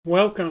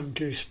Welcome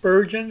to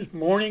Spurgeon's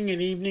Morning and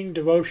Evening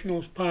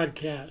Devotionals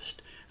podcast.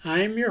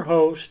 I am your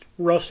host,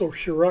 Russell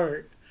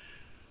Sherrard.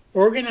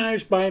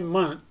 Organized by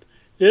month,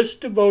 this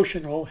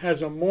devotional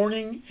has a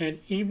morning and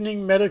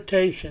evening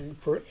meditation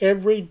for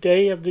every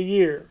day of the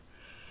year.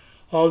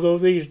 Although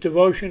these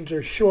devotions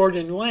are short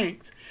in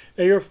length,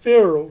 they are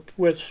filled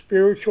with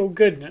spiritual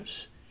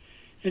goodness.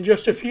 In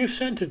just a few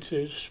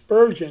sentences,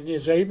 Spurgeon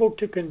is able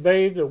to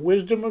convey the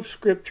wisdom of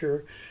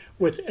Scripture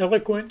with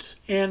eloquence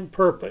and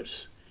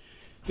purpose.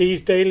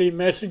 These daily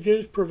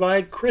messages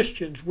provide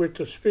Christians with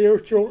the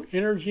spiritual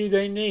energy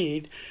they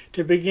need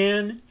to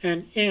begin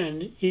and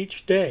end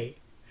each day.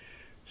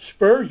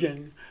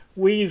 Spurgeon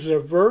weaves a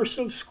verse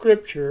of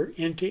Scripture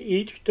into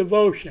each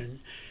devotion,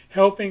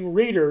 helping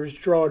readers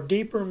draw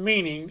deeper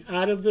meaning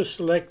out of the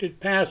selected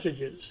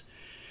passages.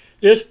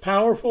 This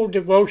powerful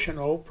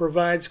devotional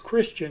provides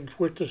Christians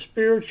with the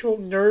spiritual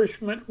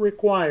nourishment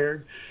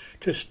required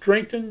to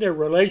strengthen their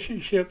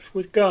relationships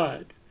with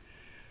God.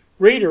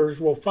 Readers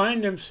will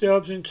find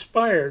themselves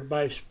inspired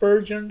by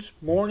Spurgeon's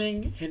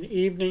morning and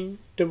evening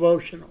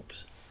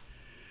devotionals.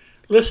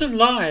 Listen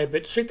live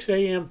at 6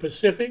 a.m.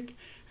 Pacific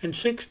and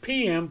 6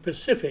 p.m.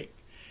 Pacific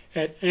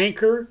at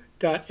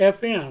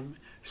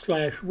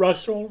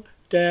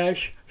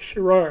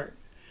anchor.fm/Russell-Sherrard.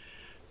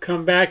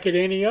 Come back at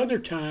any other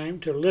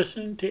time to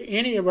listen to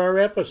any of our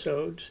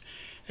episodes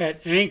at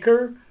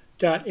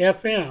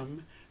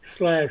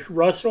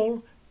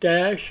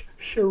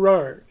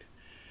anchor.fm/Russell-Sherrard.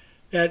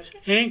 That's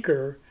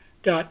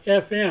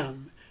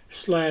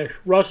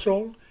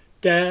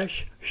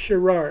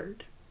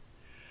anchor.fm/Russell-Sherrard.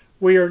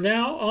 We are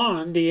now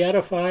on the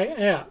Edify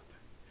app.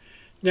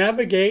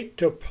 Navigate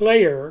to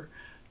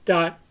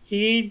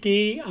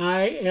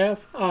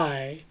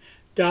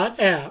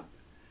player.edifi.app,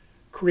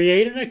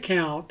 create an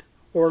account,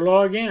 or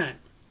log in.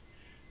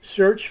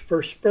 Search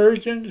for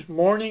Spurgeon's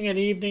Morning and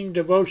Evening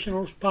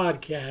Devotionals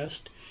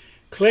podcast,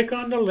 click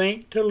on the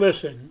link to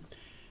listen,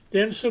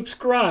 then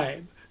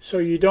subscribe so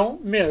you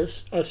don't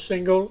miss a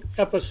single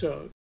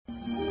episode.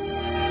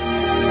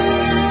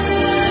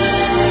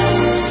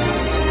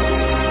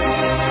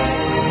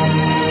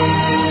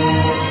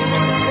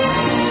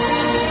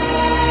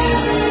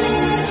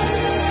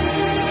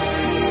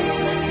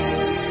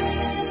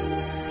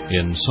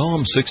 In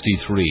Psalm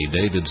 63,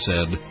 David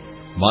said,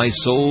 "My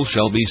soul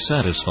shall be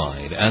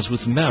satisfied as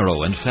with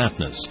marrow and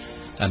fatness,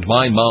 and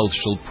my mouth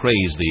shall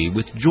praise thee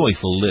with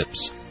joyful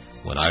lips,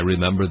 when I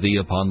remember thee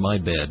upon my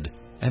bed,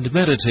 and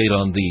meditate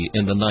on thee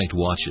in the night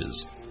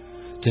watches."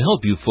 To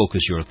help you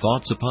focus your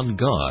thoughts upon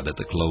God at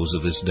the close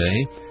of this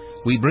day,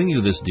 we bring you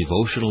this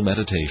devotional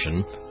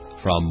meditation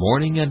from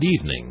Morning and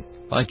Evening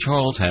by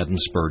Charles Haddon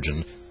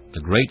Spurgeon,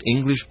 the great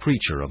English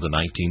preacher of the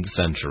 19th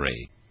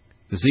century.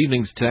 This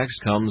evening's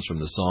text comes from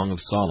the Song of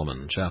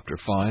Solomon, chapter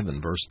 5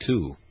 and verse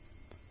 2.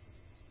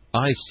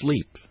 I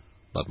sleep,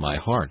 but my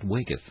heart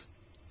waketh.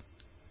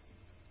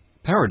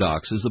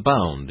 Paradoxes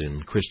abound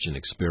in Christian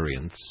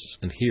experience,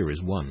 and here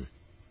is one.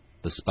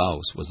 The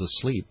spouse was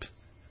asleep,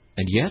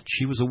 and yet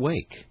she was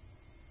awake.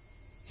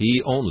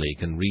 He only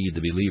can read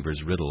the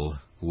believer's riddle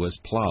who has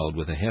plowed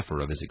with a heifer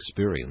of his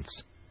experience.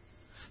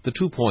 The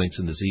 2 points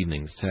in this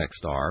evening's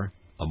text are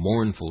a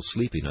mournful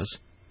sleepiness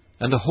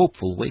and a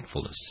hopeful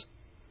wakefulness.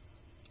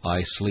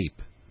 I sleep.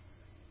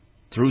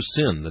 Through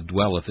sin that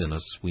dwelleth in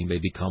us, we may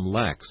become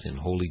lax in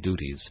holy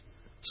duties,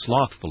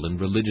 slothful in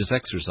religious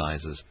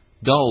exercises,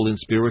 dull in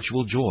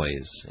spiritual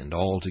joys, and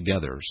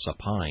altogether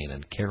supine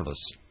and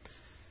careless.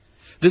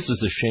 This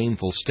is a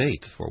shameful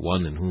state for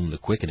one in whom the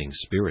quickening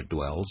Spirit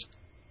dwells,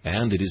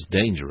 and it is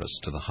dangerous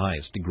to the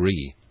highest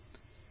degree.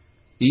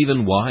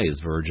 Even wise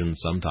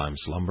virgins sometimes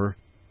slumber,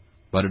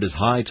 but it is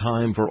high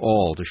time for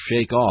all to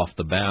shake off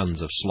the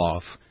bands of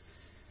sloth.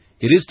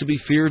 It is to be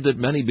feared that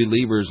many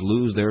believers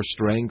lose their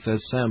strength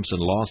as Samson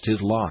lost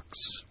his locks,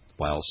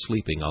 while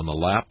sleeping on the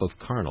lap of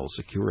carnal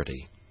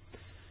security.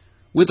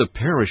 With a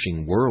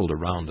perishing world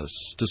around us,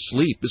 to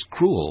sleep is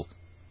cruel.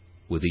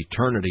 With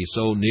eternity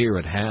so near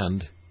at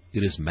hand,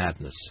 it is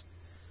madness.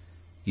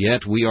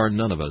 Yet we are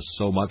none of us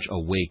so much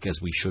awake as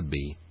we should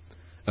be.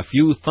 A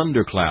few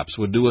thunderclaps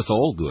would do us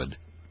all good,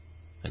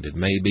 and it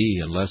may be,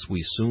 unless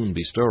we soon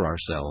bestir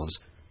ourselves,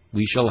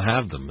 we shall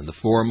have them in the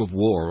form of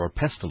war or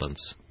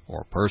pestilence,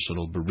 or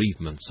personal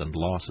bereavements and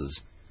losses.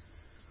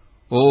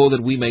 Oh,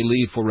 that we may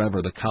leave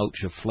forever the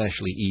couch of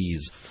fleshly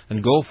ease,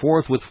 and go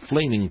forth with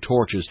flaming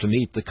torches to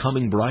meet the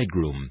coming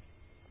bridegroom.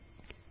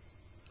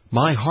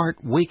 My heart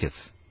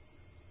waketh.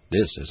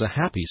 This is a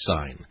happy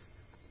sign.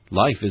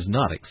 Life is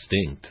not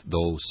extinct,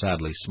 though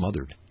sadly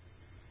smothered.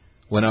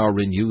 When our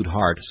renewed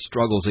heart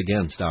struggles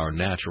against our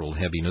natural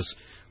heaviness,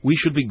 we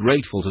should be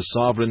grateful to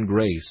sovereign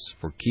grace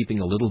for keeping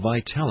a little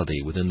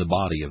vitality within the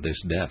body of this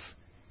death.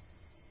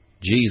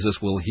 Jesus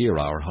will hear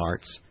our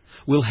hearts,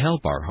 will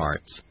help our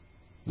hearts,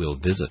 will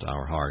visit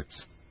our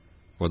hearts.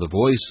 For the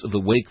voice of the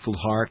wakeful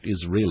heart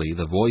is really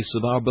the voice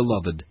of our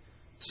beloved,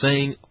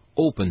 saying,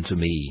 "Open to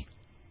me."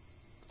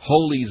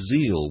 Holy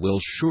zeal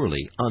will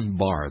surely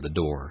unbar the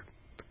door.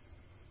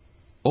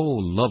 Oh,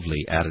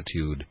 lovely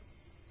attitude!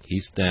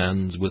 He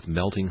stands with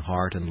melting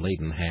heart and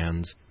laden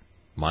hands,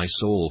 My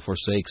soul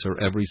forsakes her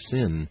every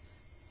sin,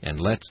 and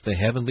lets the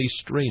heavenly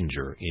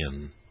stranger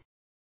in.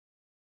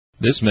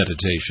 This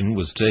meditation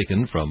was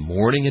taken from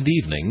Morning and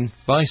Evening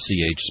by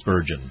C.H.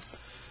 Spurgeon.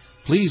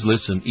 Please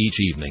listen each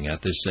evening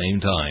at this same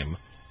time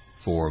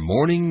for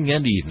Morning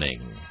and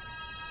Evening.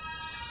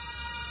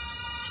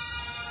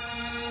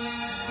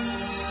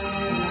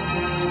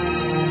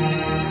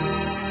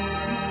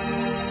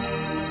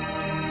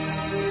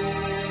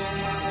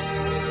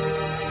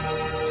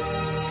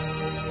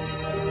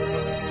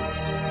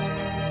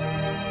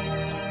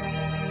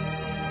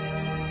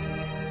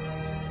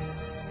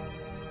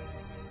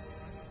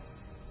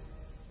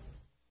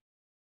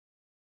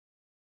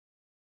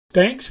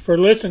 Thanks for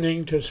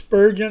listening to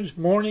Spurgeon's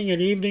Morning and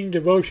Evening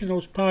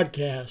Devotionals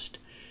podcast.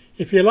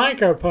 If you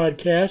like our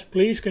podcast,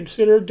 please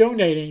consider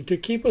donating to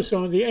keep us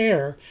on the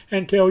air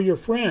and tell your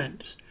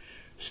friends.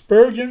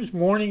 Spurgeon's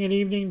Morning and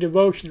Evening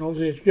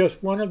Devotionals is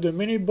just one of the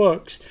many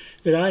books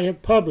that I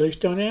have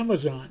published on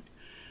Amazon.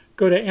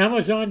 Go to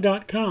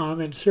Amazon.com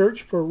and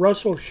search for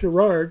Russell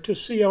Sherrard to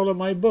see all of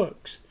my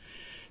books.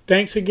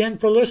 Thanks again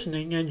for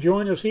listening, and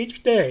join us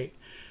each day,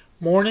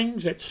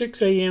 mornings at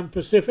 6 a.m.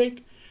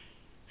 Pacific,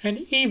 and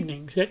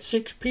evenings at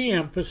 6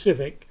 p.m.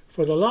 Pacific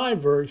for the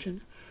live version,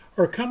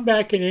 or come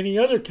back at any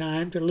other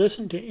time to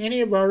listen to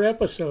any of our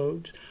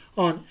episodes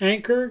on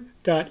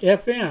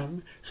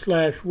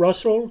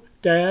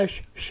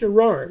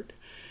anchor.fm/Russell-Sherrard.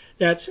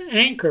 That's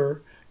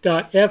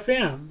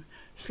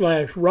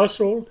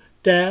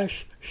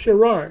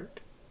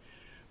anchor.fm/Russell-Sherrard.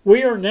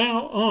 We are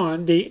now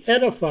on the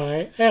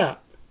Edify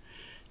app.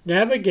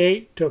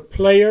 Navigate to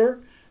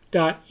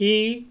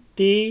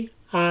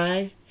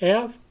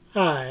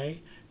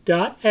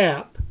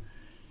player.edifi.app.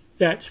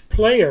 That's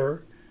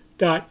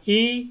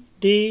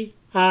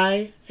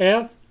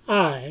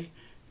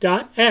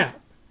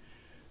player.edifi.app.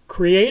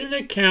 Create an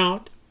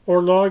account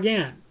or log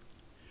in.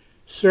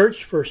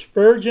 Search for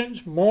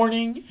Spurgeon's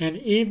Morning and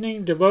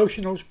Evening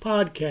Devotionals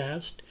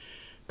podcast.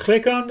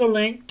 Click on the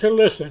link to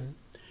listen,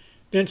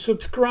 then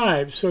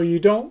subscribe so you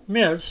don't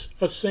miss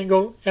a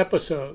single episode.